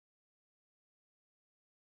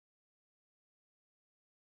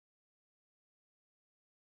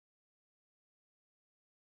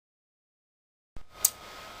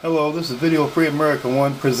Hello, this is Video Free America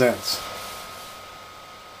 1 presents.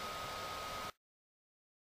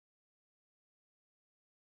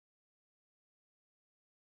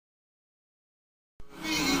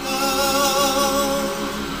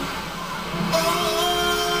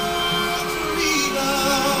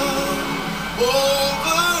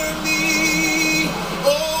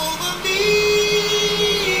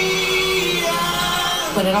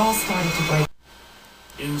 But it all started to break.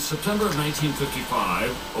 In September of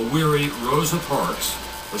 1955, a weary Rosa Parks,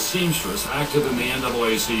 a seamstress active in the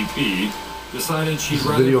NAACP, decided she'd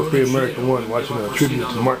rather Video go Free to America jail 1 than watching give a up her tribute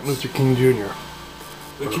seat to on Martin the Luther King Jr. The one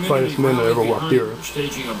of the finest men that community ever rallied walked the behind her, earth.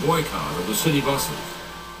 staging a boycott of the city buses.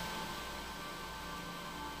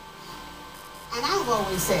 And I've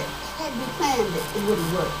always said, had we planned it, it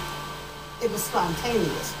wouldn't work. It was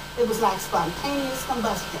spontaneous. It was like spontaneous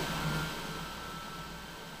combustion.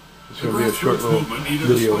 It's going to be a short little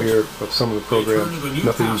video here of some of the program.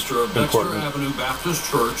 Nothing important. Avenue Baptist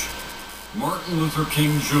Church, Martin Luther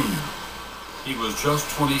King Jr. He was just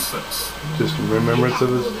 26. Just in remembrance of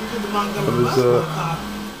his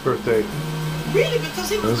birthday and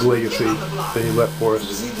his legacy that he left for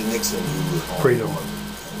us. Freedom,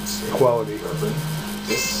 equality.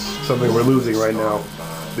 Something we're losing right now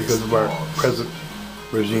because of our present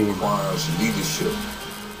regime.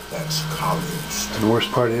 That's college. And the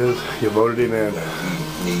worst part is, you voted him in.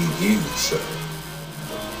 We need you, sir.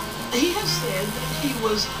 He has said that he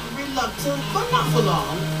was reluctant, but not for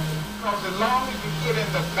long. Because as long as you sit in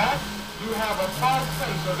the back, you have a false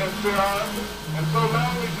sense of inferiority. And so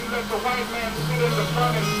long as you let the white man sit in the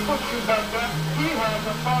front and push you back down, he has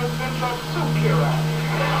a false sense of superiority.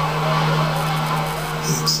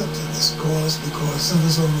 He accepted this cause because of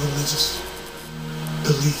his own religious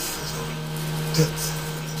belief, his own depth.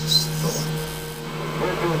 This is a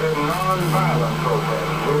non-violent protest.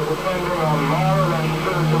 We're depending on moral and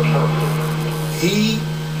spiritual forces. He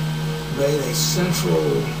made a central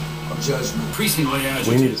judgment. Increasingly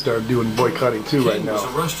agitated. We need to start doing boycotting too right King now.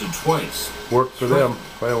 was arrested twice. Work for them.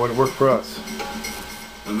 Why don't it work for us?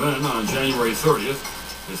 And then on January 30th,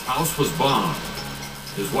 his house was bombed.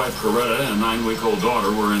 His wife Coretta and 9-week-old daughter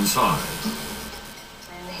were inside.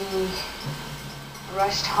 And he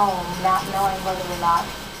rushed home not knowing whether or not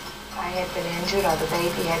I had been injured or the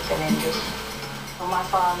baby had been injured. So my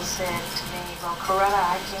father said to me, well, Coretta,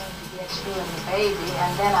 I came to get you and the baby.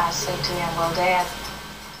 And then I said to him, well, Dad,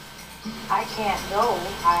 I can't go.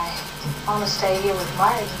 I want to stay here with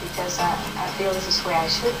Martin because I feel this is where I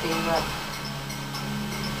should be. But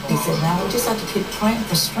He said, now we just have to keep praying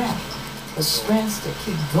for strength. The strength to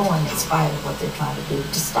keep going in spite of what they're trying to do,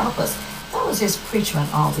 to stop us. That was his preachment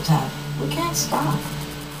all the time. We can't stop.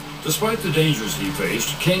 Despite the dangers he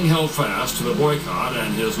faced, King held fast to the boycott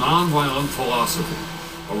and his nonviolent philosophy,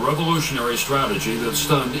 a revolutionary strategy that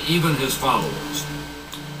stunned even his followers.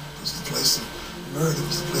 It was the place of murder, it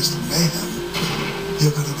was the place of mayhem.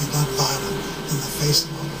 You're going to be nonviolent in the face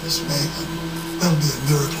of all of this mayhem. That'll be a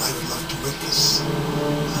miracle I would love to witness.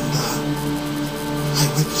 And I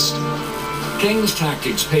witnessed it. King's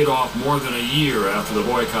tactics paid off more than a year after the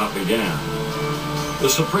boycott began. The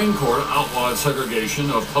Supreme Court outlawed segregation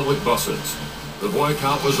of public buses. The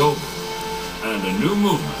boycott was over, and a new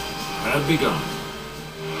movement had begun.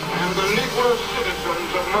 And the Negro citizens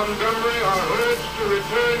of Montgomery are urged to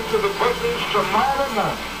return to the buses tomorrow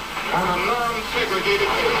morning on a non-segregated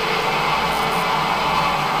basis.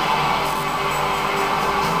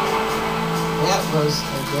 That was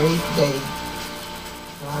a great day.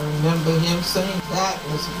 I remember him saying that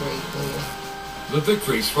was a great day. The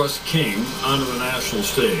victory thrust King onto the national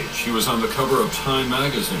stage. He was on the cover of Time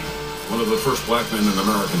magazine, one of the first black men in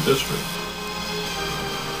American history.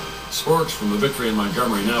 Sparks from the victory in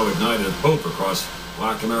Montgomery now ignited hope across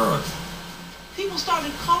black America. People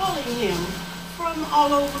started calling him from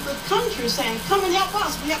all over the country saying, come and help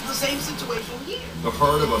us. We have the same situation here. The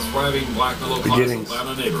heart of a thriving black middle-class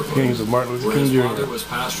Atlanta neighborhood, Beginnings of Martin Luther where his King father Jr. was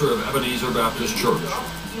pastor of Ebenezer Baptist Church.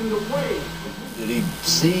 In the way. Did he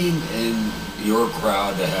seem in your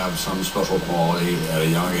crowd to have some special quality at a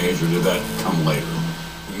young age, or did that come later?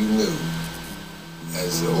 You knew,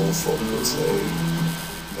 as the old folk would say,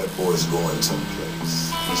 that boy's going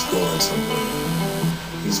someplace. He's going somewhere.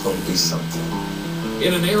 He's going to be something.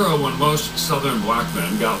 In an era when most Southern black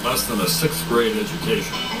men got less than a 6th grade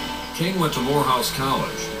education, King went to Morehouse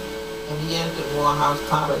College. And he entered Morehouse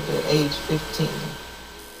College at age 15.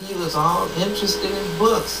 He was all interested in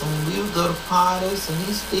books, and we would go to parties, and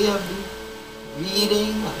he'd still be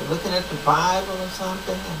reading, or looking at the Bible or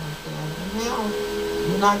something, and now,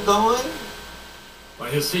 you're not going? By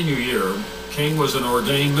his senior year, King was an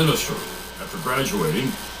ordained minister. After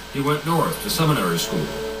graduating, he went north to seminary school.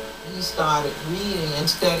 he started reading and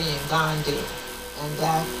studying Gandhi. And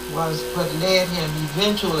that was what led him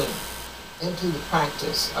eventually into the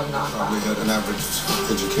practice of nonviolence. Probably had an average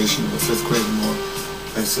education of a 5th grade or more.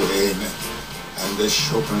 They say amen. And this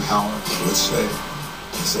Schopenhauer would say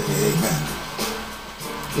amen.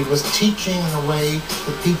 He was teaching in a way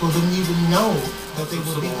that people didn't even know that they were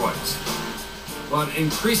civil rights. But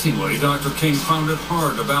increasingly, Dr. King found it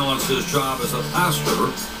hard to balance his job as a pastor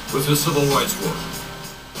with his civil rights work.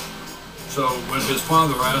 So when his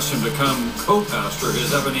father asked him to come co-pastor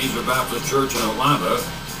his Ebenezer Baptist Church in Atlanta,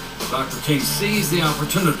 Dr. King seized the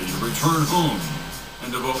opportunity to return home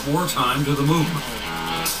and devote more time to the movement.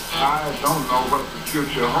 I don't know what the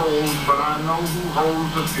future holds, but I know who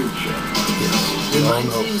holds the future. In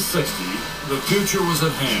 1960, the future was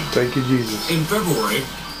at hand. Thank you, Jesus. In February,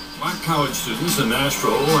 black college students in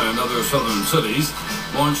Nashville and other southern cities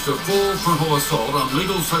launched a full frontal assault on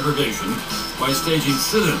legal segregation by staging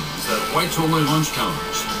sit-ins at whites-only lunch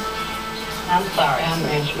counters. I'm sorry, our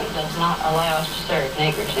management does not allow us to serve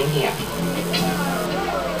niggers in here.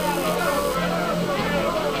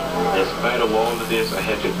 In spite of all of this, I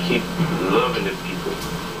had to keep loving the people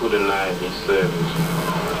who denied me service.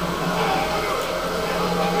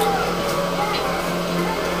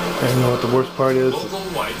 And you know what the worst part is?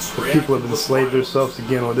 The people have enslaved themselves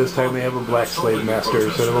again. Well, this time they have a black slave master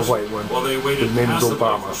instead of a white one. His name is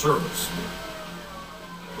Obama.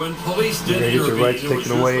 When police did get your rights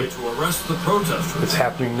taken away. to arrest the protesters, it's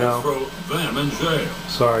happening now. Throw them in jail.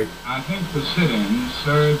 Sorry. I think the sit-ins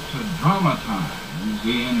served to dramatize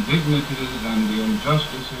the indignities and the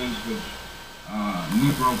injustices which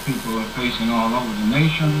Negro people are facing all over the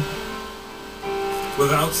nation.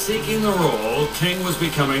 Without seeking the role, King was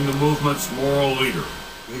becoming the movement's moral leader.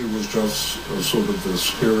 He was just sort of the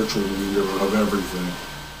spiritual leader of everything.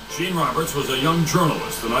 Gene Roberts was a young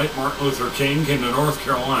journalist the night Martin Luther King came to North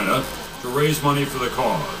Carolina to raise money for the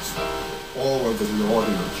cause. All over the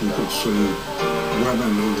audience, you could see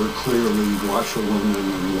women who were clearly washerwomen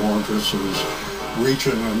and laundresses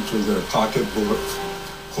reaching into their pocketbooks,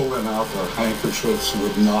 pulling out their handkerchiefs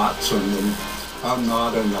with knots in them,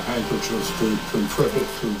 unknotting the handkerchiefs to contribute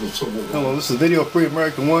to the Civil War. Hello, this is Video Free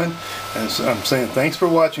America 1, and I'm saying thanks for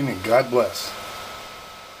watching and God bless.